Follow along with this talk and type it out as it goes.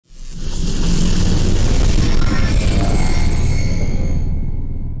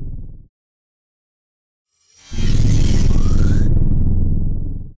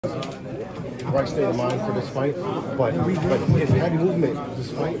our mind for this fight, but his head movement,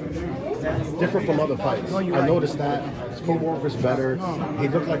 this fight, different from other fights. I noticed that his footwork was better. He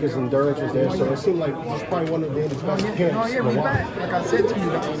looked like his endurance was there, so it seemed like he's probably one of Danny's best camps. No, yeah, we back. Like I said to you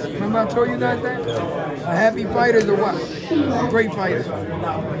guys. Remember I told you guys that? A happy fighter is a what? A great fighter.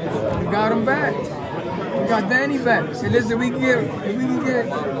 We got him back. We got Danny back. So listen, if we can get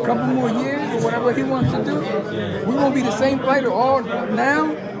a couple more years or whatever he wants to do, we won't be the same fighter all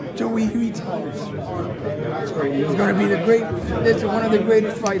now till we retires. He's going to be the great. This is one of the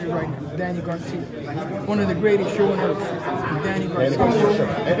greatest fighters right now, Danny Garcia. One of the greatest show on earth, Danny Garcia.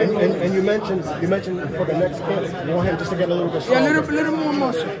 And you mentioned for the next camp, you want him just to get a little bit stronger. Yeah, a little more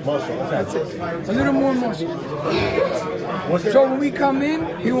muscle. Muscle, okay. That's it. A little more muscle. So when we come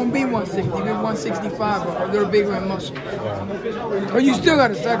in, he won't be 160, he'll be 165, or a little bigger in muscle. But you still got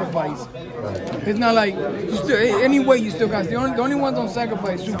to sacrifice. It's not like, anyway you still got, the only ones on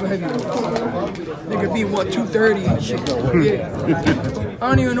sacrifice super heavy. They could be, what, 230 and shit. Yeah. I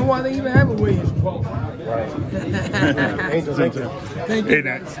don't even know why they even have a weigh-in. Angel, thank you. Thank you. Hey,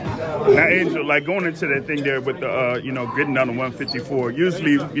 now, Angel, like going into that thing there with the, getting down to 154,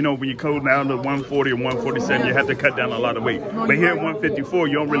 usually, when you go down to 140 or 147, you have to cut down a lot of weight. But here at 154,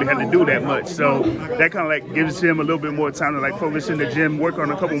 you don't really have to do that much. So that kind of like gives him a little bit more time to like focus in the gym, work on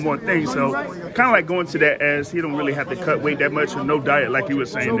a couple more things. So kind of like going to that as he don't really have to cut weight that much and no diet like you were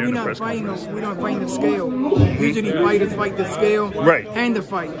saying there in the press conference. We're not fighting the scale. Usually fighters fight the scale and the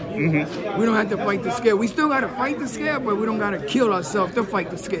fight. We don't have to fight the scale. We still got to fight the scale, but we don't got to kill ourselves to fight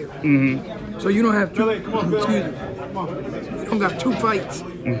the scale. So you don't have we don't got two fights.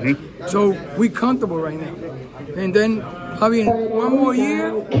 So we comfortable right now. And then probably in one more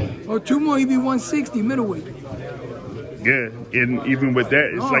year or two more, he'll be 160 middleweight. Yeah, and even with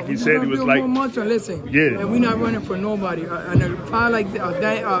that, it's like you said, it was like more muscle. Listen, and we're not running for nobody. And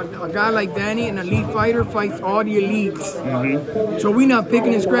a guy like Danny, an elite fighter, fights all the elites. So we're not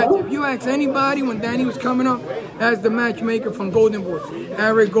picking and scratching. If you ask anybody when Danny was coming up, as the matchmaker from Golden Boy,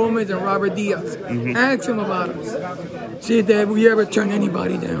 Eric Gomez and Robert Diaz, ask him about us. See if we ever turned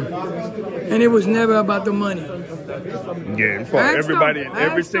anybody down, and it was never about the money. Yeah, for everybody in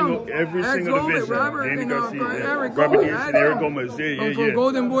every single division. Danny Garcia, Robert Diaz, and Eric Gomez. From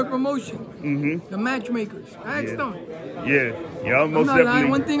Golden Boy Promotion. The matchmakers. Ask them. Yeah, most I'm not lying.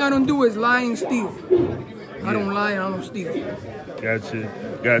 One thing I don't do is lie and steal. I don't lie and I don't steal. Gotcha.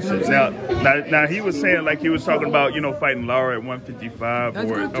 Now he was saying, like he was talking about, fighting Lara at 155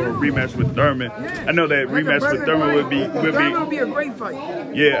 or a rematch with Thurman. Yeah. I know that rematch with Thurman would be a great fight.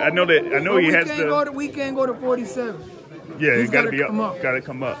 Yeah, I know he has to. We can't go to 47. Yeah, it got to be up. Got to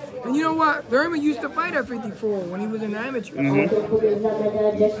come up. And you know what? Thurman used to fight at 54 when he was an amateur.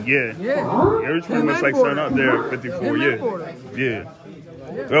 Yeah. Every pretty much like starting out there at 54. Yeah.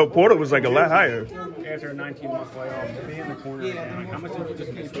 Well, Porter was like a lot higher. After a 19-month playoff, to be in the corner, how much did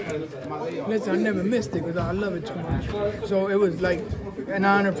you just Listen, I never missed it because I love it too much. So it was like an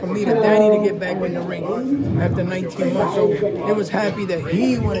honor for me to Danny to get back in the ring after 19 months. So it was happy that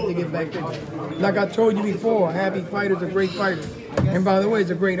he wanted to get back in. Like I told you before, a happy fighter's a great fighter. And by the way, it's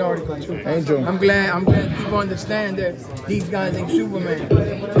a great article too. Angel. I'm glad people understand that these guys ain't Superman.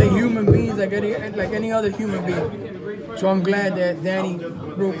 They're human beings like any other human being. So I'm glad that Danny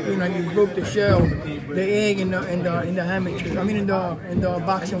broke, you broke the shell, the egg in the amateur. I mean in the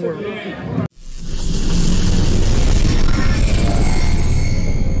boxing world.